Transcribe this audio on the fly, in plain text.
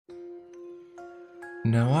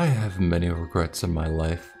Now I have many regrets in my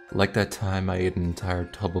life, like that time I ate an entire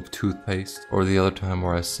tub of toothpaste, or the other time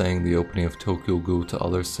where I sang the opening of Tokyo Ghoul to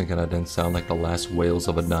others thinking I didn't sound like the last wails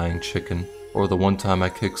of a dying chicken, or the one time I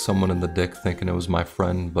kicked someone in the dick thinking it was my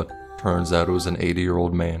friend, but turns out it was an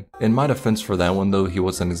 80-year-old man. In my defense for that one though, he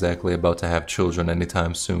wasn't exactly about to have children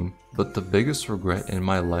anytime soon. But the biggest regret in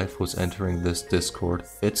my life was entering this Discord.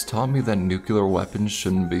 It's taught me that nuclear weapons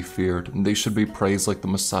shouldn't be feared, they should be praised like the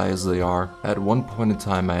messiahs they are. At one point in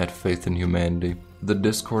time I had faith in humanity. The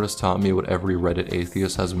Discord has taught me what every Reddit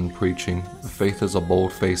atheist has been preaching. Faith is a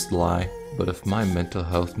bold-faced lie. But if my mental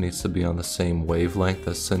health needs to be on the same wavelength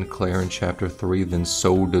as Sinclair in Chapter 3, then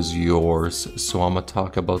so does yours. So I'ma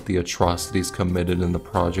talk about the atrocities committed in the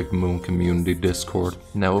Project Moon community Discord.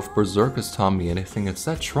 Now if Berserk has taught me anything, it's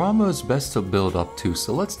that trauma is best to build up to,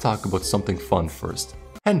 so let's talk about something fun first.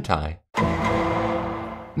 Hentai.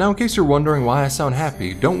 Now in case you're wondering why I sound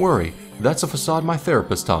happy, don't worry, that's a facade my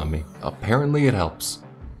therapist taught me. Apparently it helps.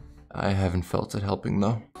 I haven't felt it helping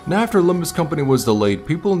though. Now after Limbus Company was delayed,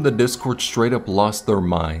 people in the Discord straight up lost their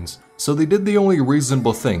minds. So they did the only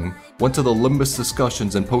reasonable thing, went to the Limbus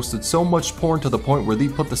discussions and posted so much porn to the point where they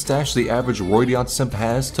put the stash the average Roidion simp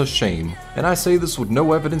has to shame. And I say this with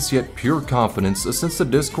no evidence yet pure confidence, since the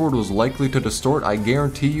Discord was likely to distort, I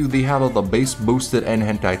guarantee you they had all the base boosted and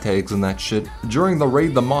hentai tags and that shit. During the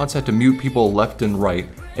raid the mods had to mute people left and right.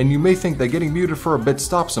 And you may think that getting muted for a bit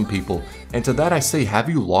stops some people, and to that I say, have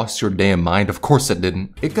you lost your damn mind? Of course it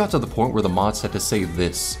didn't. It got to the point where the mods had to say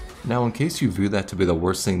this. Now in case you view that to be the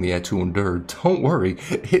worst thing they had to endure, don't worry,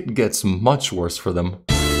 it gets much worse for them.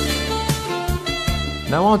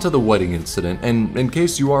 Now on to the wedding incident, and in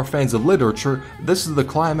case you are fans of literature, this is the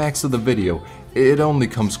climax of the video. It only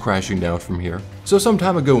comes crashing down from here. So some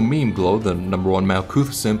time ago Meme Glow, the #1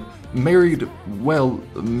 Malkuth simp, married, well,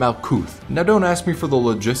 Malkuth. Now don't ask me for the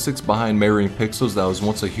logistics behind marrying Pixels that was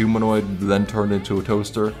once a humanoid, then turned into a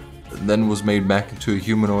toaster, then was made back into a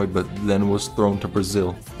humanoid, but then was thrown to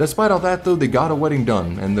Brazil. Despite all that though, they got a wedding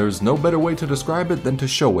done, and there's no better way to describe it than to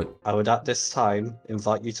show it. I would at this time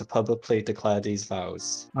invite you to publicly declare these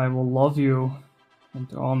vows. I will love you and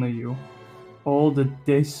honor you all the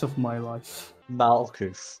days of my life.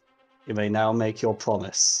 Malkuth, you may now make your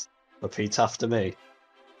promise. Repeat after me.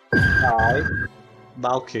 I,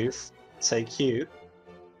 Malkuth, take you,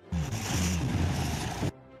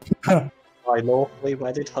 my lawfully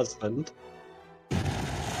wedded husband.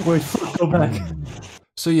 Wait, go back.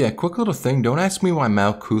 So yeah, quick little thing, don't ask me why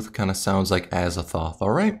Malkuth kinda sounds like Azathoth,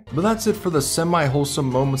 alright? But that's it for the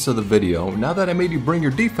semi-wholesome moments of the video. Now that I made you bring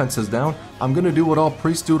your defenses down, I'm gonna do what all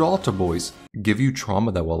priests do to altar boys. Give you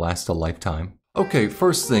trauma that will last a lifetime. Okay,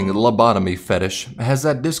 first thing, lobotomy fetish. Has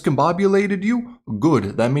that discombobulated you?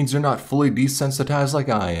 Good, that means you're not fully desensitized like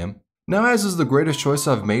I am. Now as is the greatest choice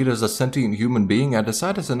I've made as a sentient human being, I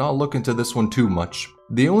decided to not look into this one too much.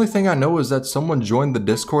 The only thing I know is that someone joined the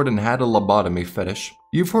Discord and had a lobotomy fetish.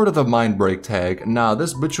 You've heard of the mind break tag. Nah,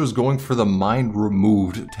 this bitch was going for the mind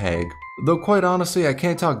removed tag. Though quite honestly, I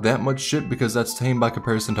can't talk that much shit because that's tame by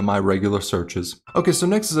comparison to my regular searches. Okay, so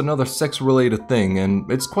next is another sex-related thing,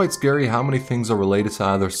 and it's quite scary how many things are related to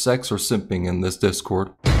either sex or simping in this Discord.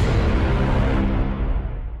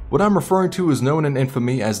 What I'm referring to is known in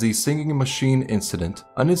infamy as the singing machine incident.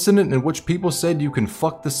 An incident in which people said you can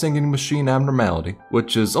fuck the singing machine abnormality,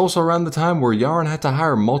 which is also around the time where Yarn had to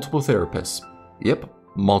hire multiple therapists. Yep,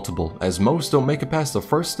 multiple, as most don't make it past the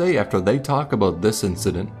first day after they talk about this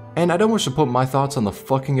incident. And I don't wish to put my thoughts on the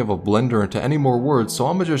fucking of a blender into any more words, so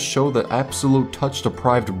I'ma just show the absolute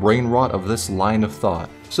touch-deprived brain rot of this line of thought.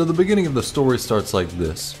 So the beginning of the story starts like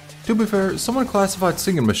this. To be fair, someone classified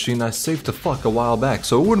Singing Machine as safe to fuck a while back,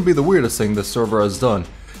 so it wouldn't be the weirdest thing this server has done.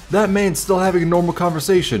 That man's still having a normal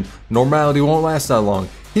conversation. Normality won't last that long.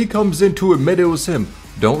 He comes in to admit it was him.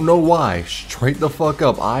 Don't know why. Straight the fuck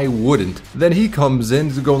up, I wouldn't. Then he comes in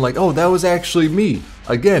going like, oh, that was actually me.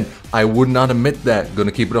 Again, I would not admit that,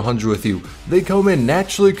 gonna keep it 100 with you. They come in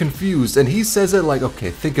naturally confused and he says it like,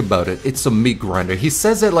 okay, think about it, it's a meat grinder. He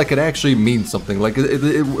says it like it actually means something, like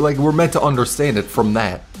like we're meant to understand it from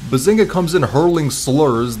that. Bazinga comes in hurling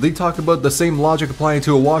slurs, they talk about the same logic applying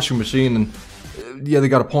to a washing machine and yeah, they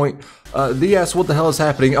got a point. They ask what the hell is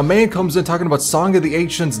happening. A man comes in talking about Song of the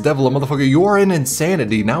Ancients Devil. Motherfucker, you are in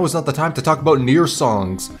insanity. Now is not the time to talk about near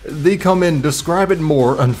songs. They come in, describe it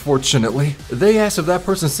more, unfortunately. They ask if that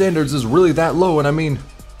person's standards is really that low, and I mean,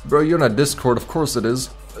 bro, you're not Discord, of course it is.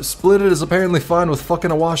 Split It is apparently fine with fucking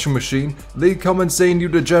a washing machine. They come and saying you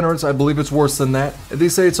degenerates, I believe it's worse than that. They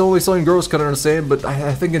say it's only something girls can understand, but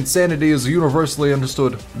I think insanity is universally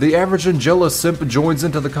understood. The average Angela simp joins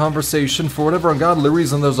into the conversation. For whatever ungodly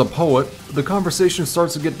reason, there's a poet. The conversation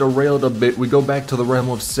starts to get derailed a bit. We go back to the realm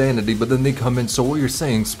of sanity, but then they come in. So what you're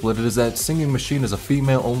saying, Split It, is that singing machine is a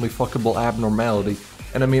female-only fuckable abnormality.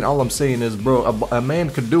 And I mean, all I'm saying is, bro, a man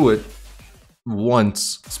could do it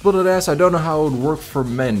once. Split It ass, I don't know how it would work for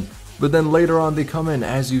men, but then later on they come in,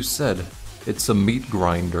 as you said, it's a meat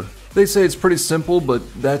grinder. They say it's pretty simple, but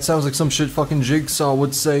that sounds like some shit fucking Jigsaw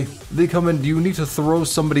would say. They come in, do you need to throw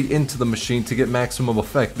somebody into the machine to get maximum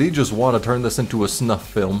effect? They just want to turn this into a snuff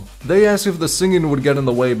film. They ask if the singing would get in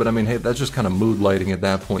the way, but I mean, hey, that's just kind of mood lighting at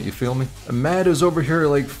that point, you feel me? Matt is over here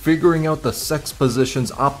like figuring out the sex positions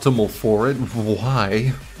optimal for it.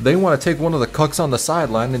 Why? They want to take one of the cucks on the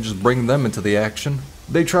sideline and just bring them into the action.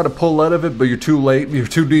 They try to pull out of it, but you're too late. You're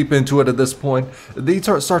too deep into it at this point. They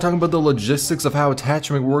start talking about the logistics of how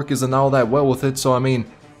attachment work isn't all that well with it, so I mean,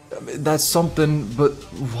 that's something, but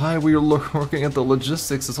why we are looking at the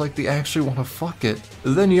logistics, it's like they actually want to fuck it.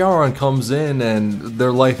 Then Yaron comes in, and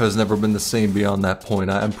their life has never been the same beyond that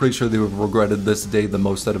point. I'm pretty sure they would have regretted this day the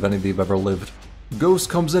most out of any they've ever lived. Ghost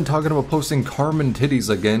comes in talking about posting Carmen titties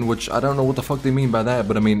again, which I don't know what the fuck they mean by that,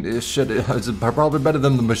 but I mean, shit, it's probably better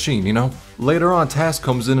than the machine, you know? Later on, Task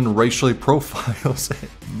comes in and racially profiles it.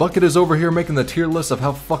 Bucket is over here making the tier list of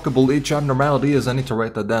how fuckable each abnormality is. I need to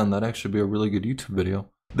write that down. That'd actually be a really good YouTube video.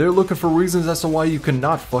 They're looking for reasons as to why you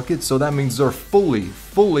cannot fuck it, so that means they're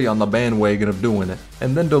fully on the bandwagon of doing it.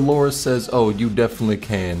 And then Dolores says, oh, you definitely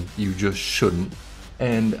can, you just shouldn't.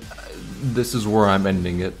 And this is where I'm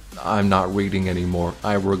ending it. I'm not reading anymore.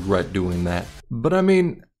 I regret doing that. But I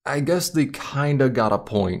mean, I guess they kinda got a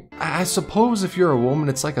point. I suppose if you're a woman,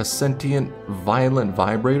 it's like a sentient, violent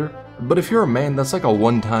vibrator. But if you're a man, that's like a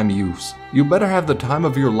one-time use. You better have the time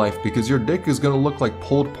of your life because your dick is gonna look like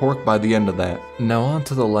pulled pork by the end of that. Now on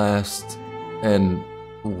to the last and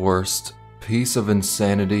worst piece of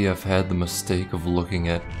insanity I've had the mistake of looking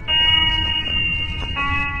at.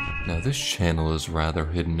 Now this channel is rather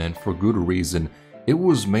hidden, and for good reason. It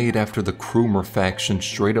was made after the Kroomer faction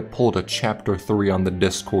straight up pulled a chapter 3 on the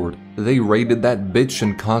Discord. They raided that bitch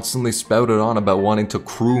and constantly spouted on about wanting to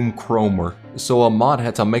croom Cromer. So a mod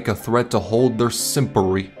had to make a threat to hold their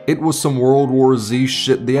simpery. It was some World War Z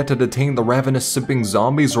shit. They had to detain the ravenous simping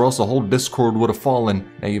zombies or else the whole Discord would have fallen.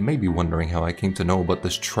 Now you may be wondering how I came to know about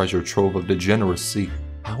this treasure trove of degeneracy.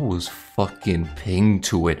 I was fucking pinged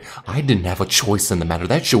to it. I didn't have a choice in the matter.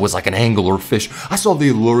 That shit was like an angler fish. I saw the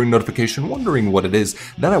alluring notification, wondering what it is.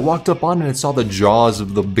 Then I walked up on it and saw the jaws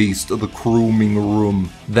of the beast, the grooming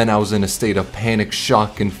room. Then I was in a state of panic,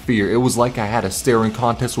 shock, and fear. It was like I had a staring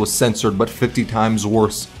contest was censored, but 50 times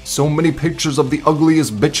worse. So many pictures of the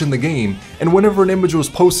ugliest bitch in the game, and whenever an image was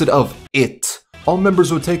posted of it, all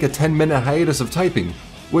members would take a 10-minute hiatus of typing,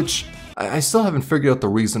 which I still haven't figured out the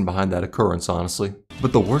reason behind that occurrence, honestly.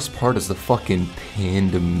 But the worst part is the fucking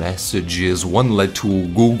pinned messages. One led to a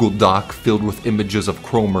Google Doc filled with images of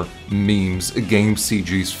Cromer, memes, game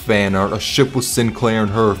CGs, fan art, a ship with Sinclair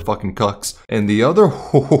and her fucking cucks. And the other,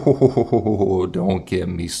 don't get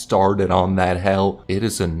me started on that hell. It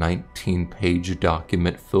is a 19-page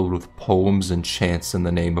document filled with poems and chants in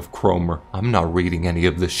the name of Cromer. I'm not reading any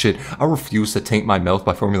of this shit. I refuse to taint my mouth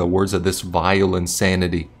by forming the words of this vile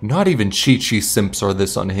insanity. Not even Chi-Chi simps are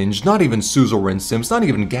this unhinged. Not even Suzerain simps. Not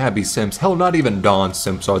even Gabby simps. Hell, not even Dawn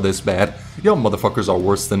simps are this bad. Y'all motherfuckers are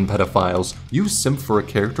worse than pedophiles. You simp for a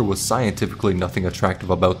character with scientifically nothing attractive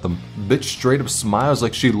about them. Bitch straight up smiles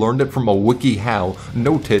like she learned it from a wiki how.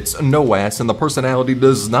 No tits, no ass, and the personality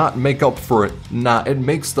does not make up for it. Nah, it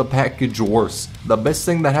makes the package worse. The best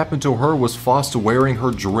thing that happened to her was Faust wearing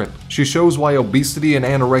her drip. She shows why obesity and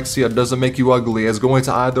anorexia doesn't make you ugly, as going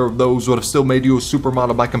to either of those would have still made you a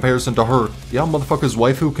supermodel by comparison to her. Y'all motherfuckers'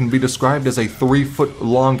 waifu can be described as a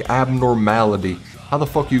 3-foot-long abnormality. How the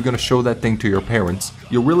fuck are you gonna show that thing to your parents?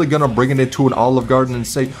 You're really gonna bring it into an Olive Garden and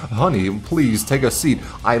say, honey, please take a seat.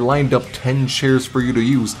 I lined up 10 chairs for you to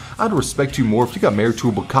use. I'd respect you more if you got married to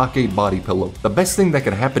a bukkake body pillow. The best thing that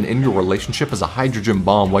can happen in your relationship is a hydrogen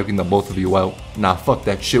bomb wiping the both of you out. Nah, fuck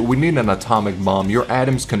that shit. We need an atomic bomb. Your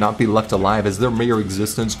atoms cannot be left alive as their mere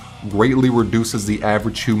existence greatly reduces the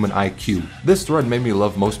average human IQ. This thread made me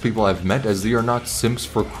love most people I've met as they are not simps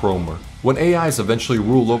for Cromer. When AIs eventually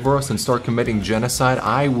rule over us and start committing genocide,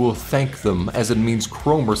 I will thank them, as it means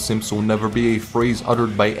Cromer simps will never be a phrase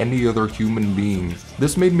uttered by any other human being.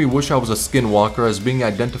 This made me wish I was a skinwalker, as being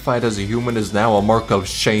identified as a human is now a mark of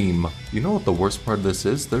shame. You know what the worst part of this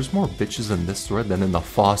is? There's more bitches in this thread than in the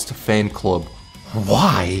Faust fan club.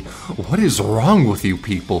 Why? What is wrong with you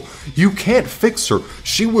people? You can't fix her.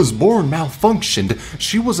 She was born malfunctioned.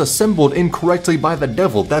 She was assembled incorrectly by the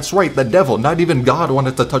devil. That's right, the devil. Not even God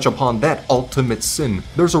wanted to touch upon that ultimate sin.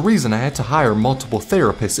 There's a reason I had to hire multiple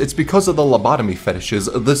therapists. It's because of the lobotomy fetishes,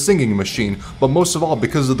 the singing machine, but most of all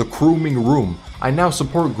because of the grooming room. I now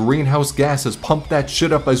support greenhouse gases. Pump that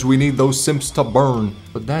shit up as we need those simps to burn.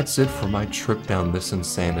 But that's it for my trip down this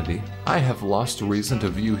insanity. I have lost reason to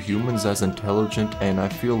view humans as intelligent, and I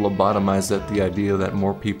feel lobotomized at the idea that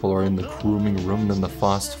more people are in the grooming room than the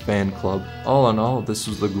Faust fan club. All in all, this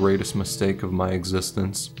was the greatest mistake of my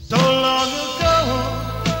existence. So long ago.